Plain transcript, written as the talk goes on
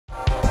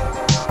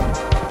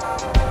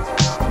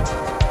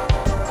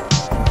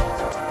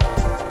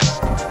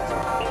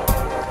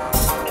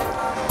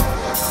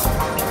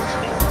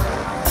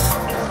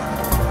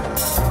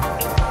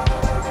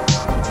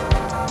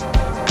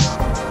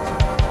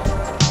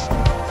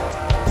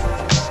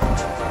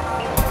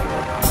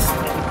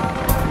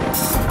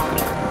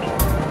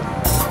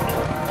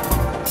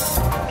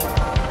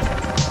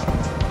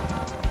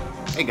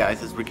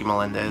guys, it's Ricky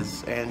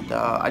Melendez, and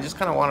I just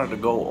kind of wanted to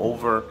go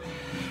over.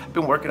 I've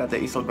been working at the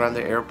Isla Grande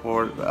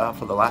airport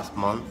for the last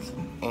month,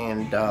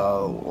 and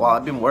while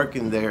I've been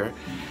working there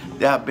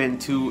have been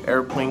 2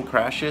 airplane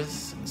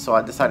crashes, so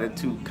I decided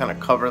to kind of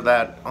cover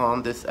that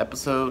on this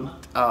episode.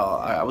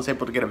 I was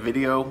able to get a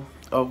video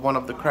of one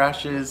of the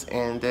crashes,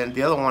 and then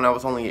the other one I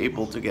was only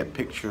able to get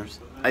pictures.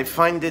 I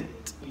find it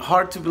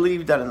hard to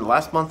believe that in the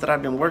last month that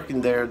I've been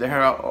working there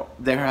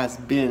has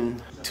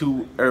been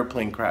 2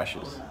 airplane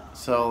crashes.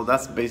 So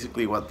that's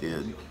basically why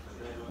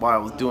I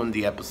was doing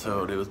the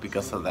episode. It was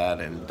because of that,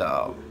 and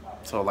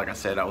so like I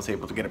said, I was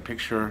able to get a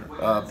picture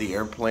of the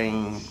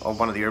airplane, of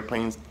one of the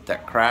airplanes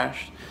that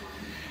crashed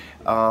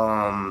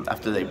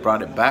after they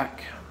brought it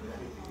back,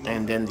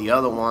 and then the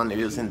other one, it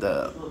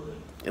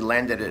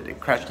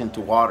crashed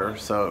into water,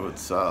 so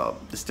it's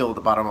still at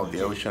the bottom of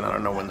the ocean. I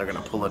don't know when they're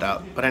gonna pull it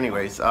out, but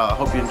anyways,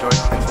 hope you enjoyed.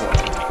 Thanks for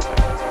watching.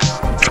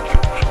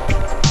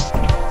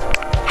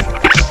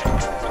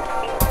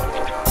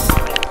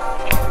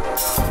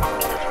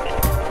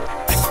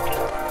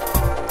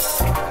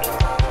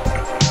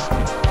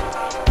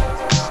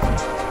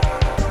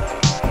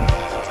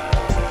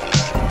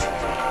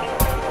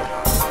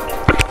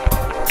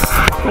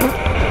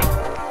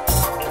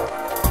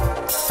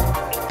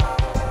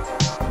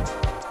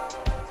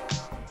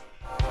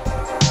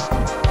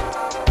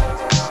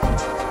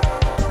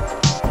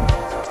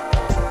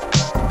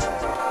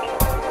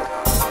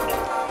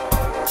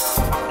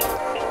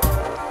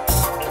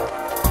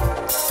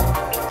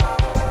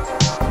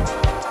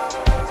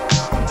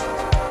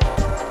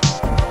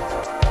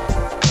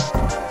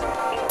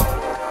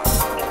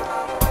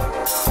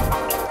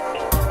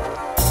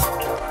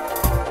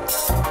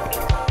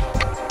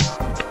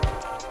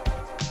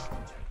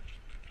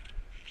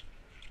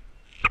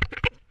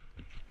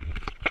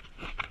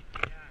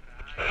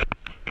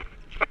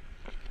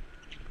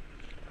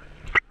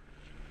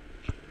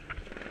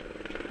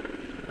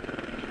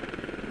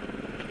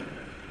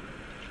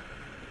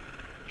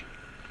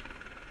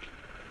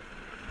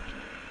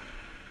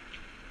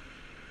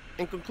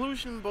 In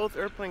conclusion, both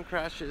airplane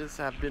crashes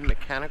have been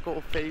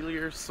mechanical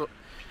failures. So,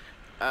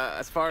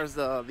 as far as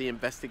the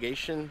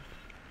investigation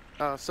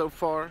so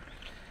far,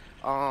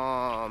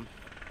 on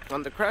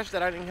the crash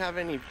that I didn't have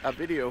a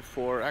video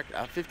for, a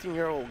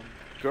 15-year-old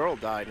girl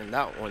died in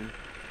that one.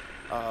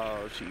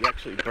 She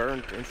actually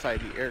burned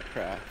inside the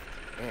aircraft,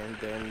 and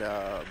then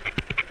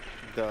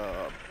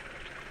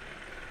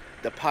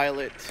the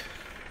pilot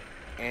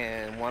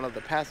and one of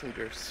the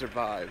passengers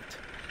survived.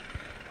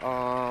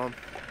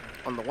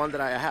 On the one that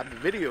I have the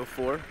video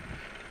for,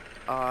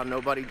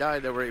 nobody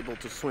died. They were able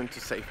to swim to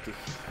safety.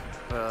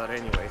 But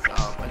anyways,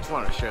 I just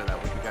wanted to share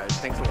that with you guys.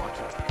 Thanks for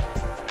watching.